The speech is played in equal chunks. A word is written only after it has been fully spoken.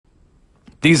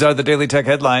These are the Daily Tech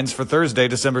headlines for Thursday,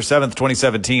 December 7th,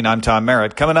 2017. I'm Tom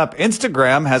Merritt. Coming up,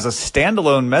 Instagram has a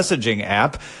standalone messaging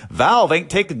app. Valve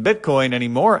ain't taking Bitcoin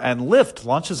anymore, and Lyft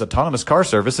launches autonomous car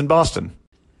service in Boston.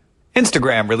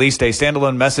 Instagram released a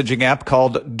standalone messaging app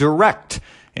called Direct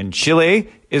in Chile,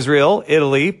 Israel,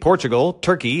 Italy, Portugal,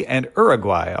 Turkey, and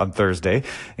Uruguay on Thursday.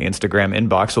 The Instagram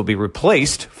inbox will be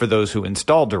replaced for those who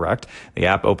install Direct. The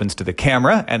app opens to the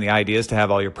camera, and the idea is to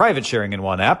have all your private sharing in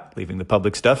one app, leaving the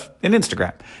public stuff in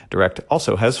Instagram. Direct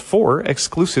also has 4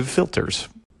 exclusive filters.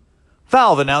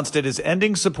 Valve announced it is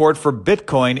ending support for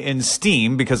Bitcoin in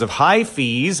Steam because of high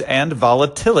fees and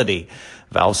volatility.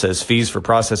 Valve says fees for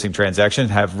processing transactions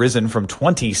have risen from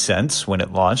 20 cents when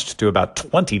it launched to about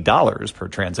 $20 per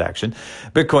transaction.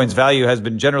 Bitcoin's value has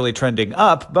been generally trending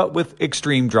up, but with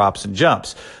extreme drops and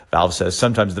jumps. Valve says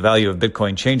sometimes the value of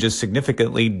Bitcoin changes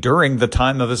significantly during the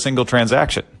time of a single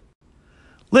transaction.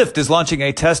 Lyft is launching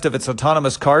a test of its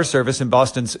autonomous car service in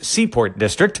Boston's Seaport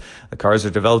district. The cars are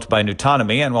developed by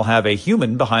Nutonomy and will have a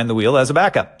human behind the wheel as a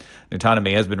backup.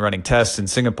 Nutonomy has been running tests in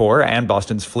Singapore and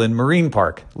Boston's Flynn Marine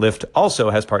Park. Lyft also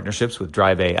has partnerships with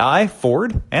Drive AI,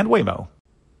 Ford, and Waymo.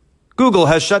 Google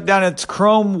has shut down its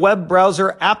Chrome web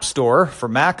browser app store for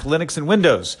Mac, Linux, and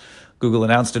Windows. Google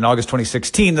announced in August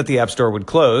 2016 that the App Store would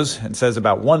close and says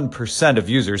about 1% of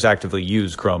users actively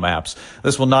use Chrome apps.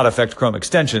 This will not affect Chrome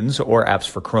extensions or apps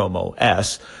for Chrome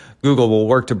OS. Google will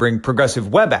work to bring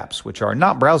progressive web apps, which are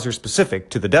not browser-specific,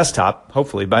 to the desktop,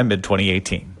 hopefully by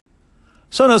mid-2018.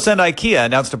 Sonos and IKEA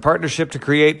announced a partnership to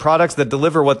create products that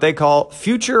deliver what they call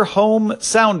future home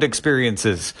sound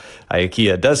experiences.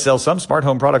 IKEA does sell some smart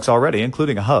home products already,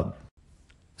 including a hub.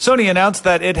 Sony announced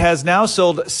that it has now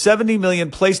sold 70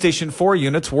 million PlayStation 4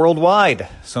 units worldwide.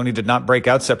 Sony did not break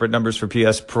out separate numbers for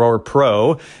PS4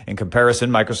 Pro. In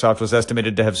comparison, Microsoft was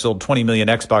estimated to have sold 20 million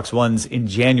Xbox Ones in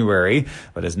January,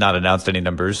 but has not announced any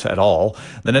numbers at all.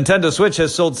 The Nintendo Switch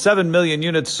has sold 7 million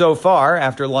units so far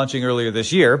after launching earlier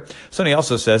this year. Sony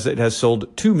also says it has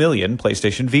sold 2 million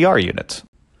PlayStation VR units.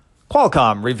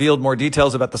 Qualcomm revealed more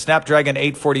details about the Snapdragon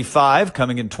 845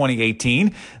 coming in 2018.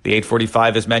 The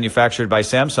 845 is manufactured by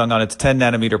Samsung on its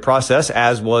 10-nanometer process,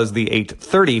 as was the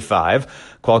 835.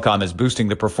 Qualcomm is boosting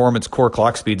the performance core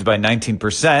clock speeds by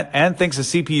 19% and thinks a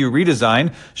CPU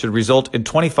redesign should result in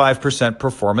 25%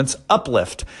 performance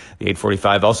uplift. The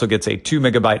 845 also gets a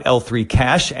 2-megabyte L3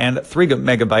 cache and 3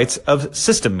 megabytes of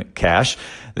system cache.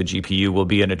 The GPU will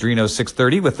be an Adreno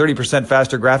 630 with 30%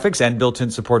 faster graphics and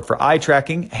built-in support for eye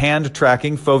tracking, hand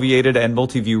tracking, foveated and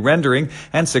multi-view rendering,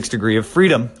 and 6 degrees of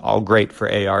freedom, all great for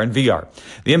AR and VR.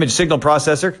 The image signal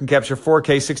processor can capture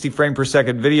 4K 60 frame per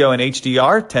second video in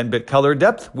HDR, 10-bit color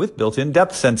depth with built-in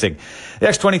depth sensing. The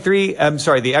X20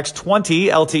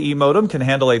 LTE modem can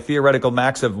handle a theoretical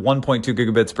max of 1.2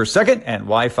 gigabits per second, and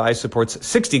Wi-Fi supports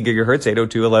 60 gigahertz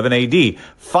 802.11ad.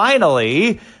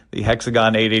 Finally, the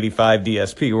Hexagon 885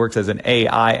 DSP works as an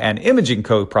AI and imaging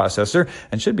co-processor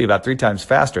and should be about 3 times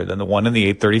faster than the one in the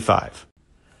 835.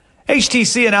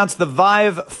 HTC announced the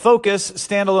Vive Focus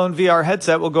standalone VR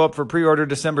headset will go up for pre-order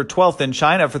December 12th in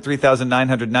China for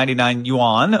 3,999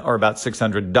 yuan, or about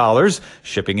 $600,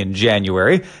 shipping in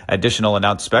January. Additional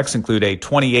announced specs include a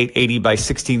 2880 by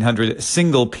 1600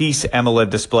 single-piece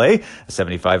AMOLED display, a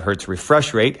 75 hertz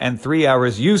refresh rate, and 3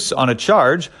 hours use on a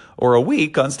charge, or a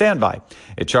week on standby.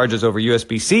 It charges over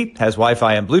USB-C, has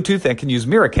Wi-Fi and Bluetooth, and can use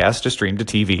Miracast to stream to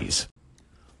TVs.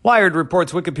 Wired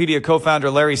reports Wikipedia co-founder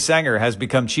Larry Sanger has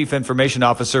become chief information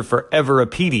officer for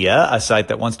Everipedia, a site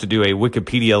that wants to do a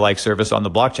Wikipedia-like service on the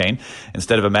blockchain.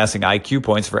 Instead of amassing IQ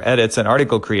points for edits and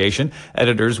article creation,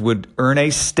 editors would earn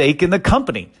a stake in the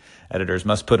company. Editors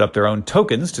must put up their own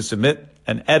tokens to submit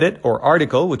an edit or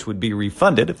article, which would be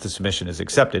refunded if the submission is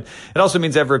accepted. It also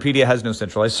means Everipedia has no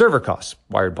centralized server costs.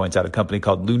 Wired points out a company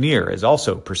called Lunear is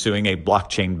also pursuing a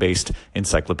blockchain-based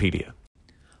encyclopedia.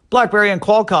 BlackBerry and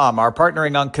Qualcomm are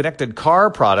partnering on connected car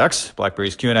products.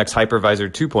 BlackBerry's QNX Hypervisor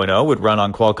 2.0 would run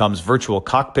on Qualcomm's virtual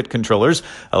cockpit controllers,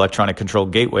 electronic control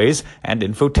gateways, and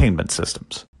infotainment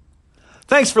systems.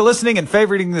 Thanks for listening and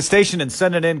favoriting the station and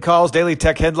sending in calls. Daily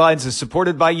Tech Headlines is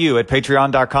supported by you at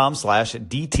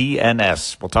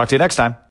patreon.com/DTNS. We'll talk to you next time.